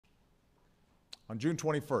On June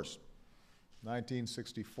 21st,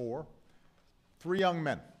 1964, three young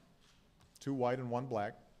men, two white and one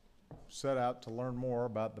black, set out to learn more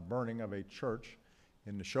about the burning of a church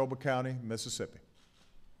in Neshoba County, Mississippi.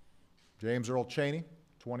 James Earl Cheney,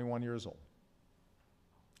 21 years old.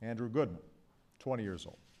 Andrew Goodman, 20 years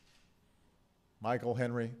old. Michael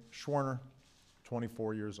Henry Schwerner,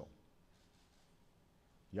 24 years old.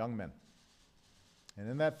 Young men. And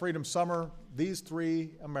in that Freedom Summer, these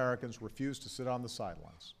three Americans refused to sit on the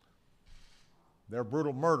sidelines. Their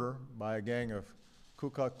brutal murder by a gang of Ku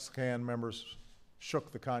Klux Klan members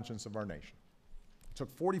shook the conscience of our nation. It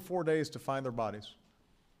took 44 days to find their bodies,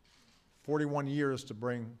 41 years to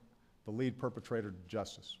bring the lead perpetrator to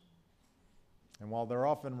justice. And while they're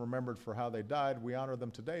often remembered for how they died, we honor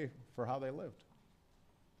them today for how they lived,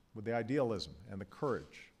 with the idealism and the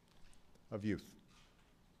courage of youth.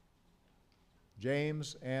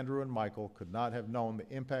 James, Andrew, and Michael could not have known the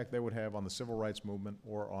impact they would have on the civil rights movement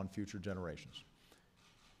or on future generations.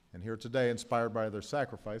 And here today, inspired by their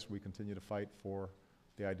sacrifice, we continue to fight for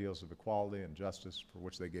the ideals of equality and justice for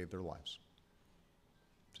which they gave their lives.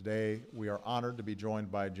 Today, we are honored to be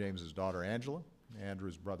joined by James's daughter, Angela,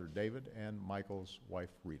 Andrew's brother, David, and Michael's wife,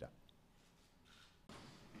 Rita.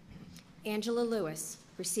 Angela Lewis,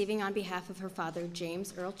 receiving on behalf of her father,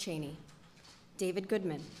 James Earl Cheney. David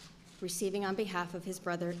Goodman, receiving on behalf of his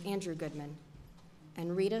brother, Andrew Goodman.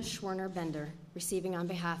 And Rita Schwerner Bender, receiving on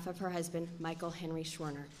behalf of her husband, Michael Henry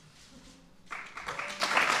Schwerner.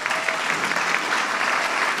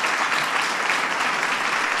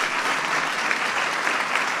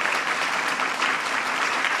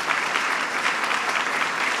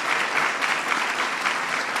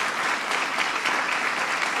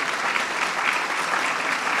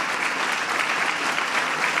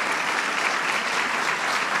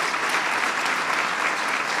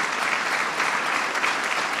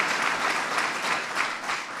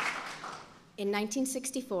 In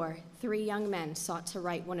 1964, three young men sought to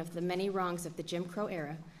right one of the many wrongs of the Jim Crow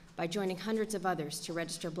era by joining hundreds of others to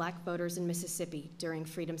register black voters in Mississippi during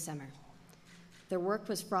Freedom Summer. Their work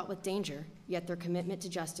was fraught with danger, yet their commitment to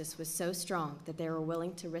justice was so strong that they were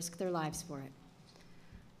willing to risk their lives for it.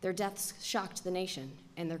 Their deaths shocked the nation,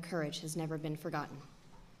 and their courage has never been forgotten.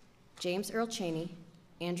 James Earl Cheney,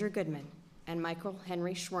 Andrew Goodman, and Michael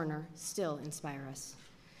Henry Schwerner still inspire us.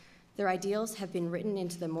 Their ideals have been written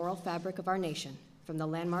into the moral fabric of our nation, from the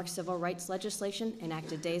landmark civil rights legislation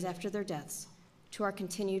enacted days after their deaths to our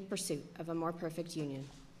continued pursuit of a more perfect union.